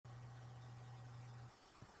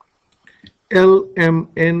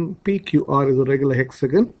LMNPQR is a regular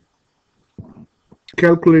hexagon.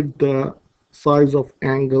 Calculate the size of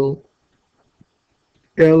angle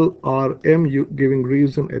LRM giving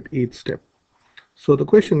reason at each step. So the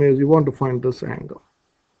question is, you want to find this angle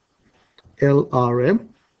LRM,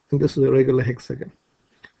 and this is a regular hexagon.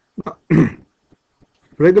 Now,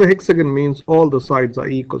 regular hexagon means all the sides are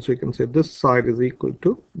equal, so you can say this side is equal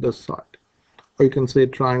to this side. Or you can say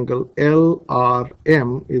triangle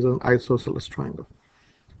LRM is an isosceles triangle.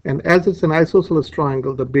 And as it's an isosceles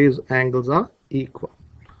triangle, the base angles are equal.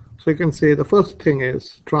 So you can say the first thing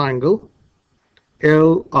is triangle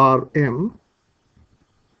LRM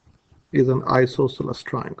is an isosceles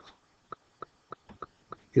triangle.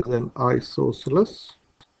 Is an isosceles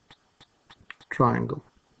triangle,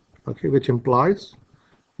 okay, which implies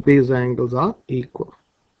base angles are equal.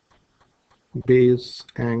 Base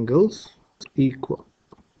angles equal.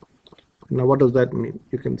 Now what does that mean?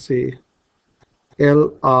 You can say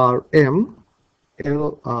LRM,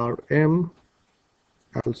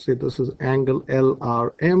 I'll say this is angle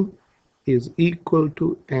LRM is equal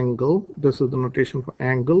to angle, this is the notation for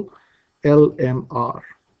angle LMR.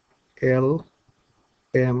 LMR.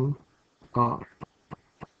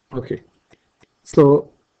 Okay,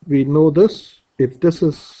 so we know this. If this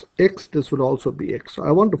is x, this would also be x. So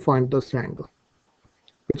I want to find this angle,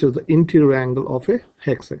 which is the interior angle of a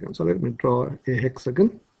hexagon. So let me draw a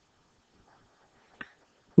hexagon.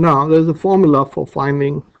 Now there's a formula for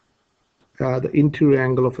finding the interior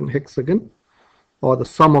angle of an hexagon, or the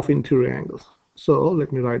sum of interior angles. So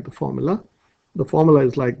let me write the formula. The formula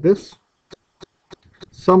is like this: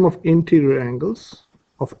 sum of interior angles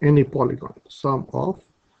of any polygon. Sum of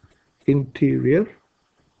interior.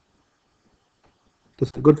 This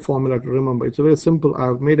is a good formula to remember. It's very simple.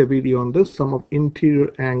 I've made a video on this. Sum of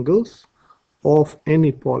interior angles of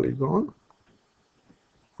any polygon.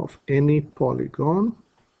 Of any polygon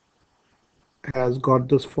has got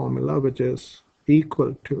this formula, which is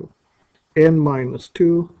equal to n minus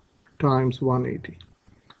 2 times 180,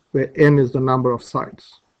 where n is the number of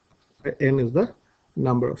sides. Where n is the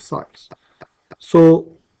number of sides.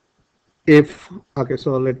 So if, okay,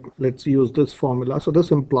 so let's use this formula. So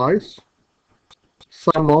this implies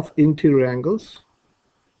sum of interior angles,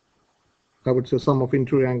 I would say sum of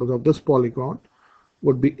interior angles of this polygon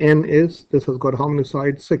would be n is, this has got how many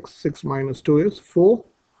sides? 6. 6 minus 2 is 4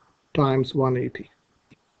 times 180,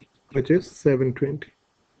 which is 720.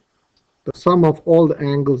 The sum of all the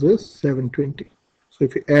angles is 720. So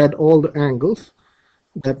if you add all the angles,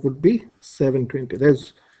 that would be 720.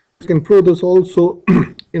 You can prove this also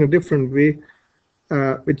in a different way,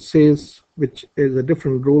 which is a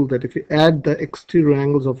different rule, that if you add the exterior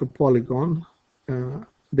angles of a polygon,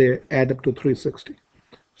 they add up to 360.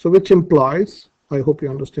 So which implies, I hope you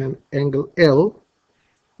understand, angle L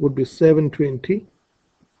would be 720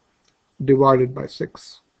 divided by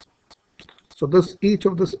 6. So each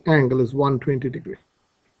of this angle is 120 degree.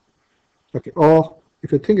 Okay, or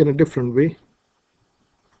if you think in a different way,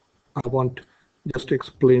 I want just to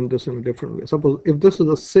explain this in a different way. Suppose if this is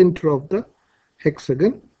the center of the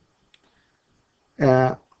hexagon,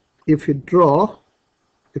 if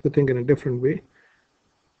you think in a different way,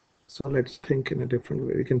 so let's think in a different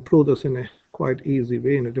way. We can prove this in a quite easy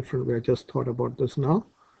way, in a different way. I just thought about this now.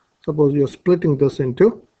 Suppose you're splitting this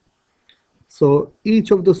into, so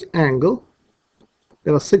each of this angle,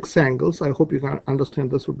 there are 6 angles. I hope you can understand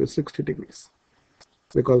this would be 60 degrees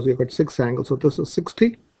because you've got 6 angles. So this is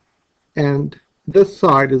 60, and this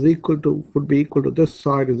side is would be equal to this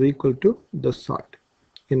side is equal to this side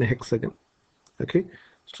in a hexagon. Okay,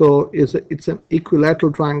 so it's an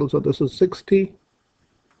equilateral triangle. So this is 60,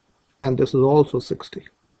 and this is also 60.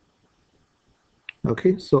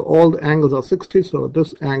 Okay, so all the angles are 60. So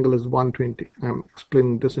this angle is 120. I'm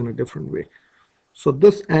explaining this in a different way. So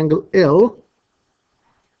this angle L,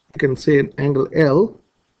 you can say an angle L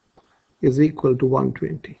is equal to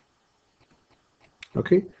 120.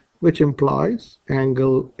 Okay, which implies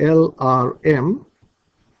angle LRM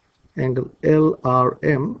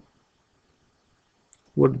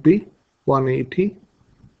would be 180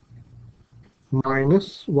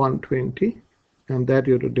 minus 120, and that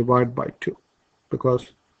you have to divide by 2,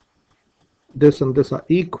 because this and this are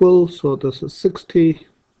equal. So this is 60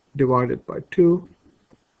 divided by 2,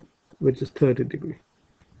 which is 30 degree.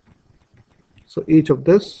 So each of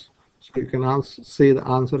this, so you can say the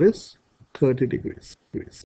answer is 30 degrees.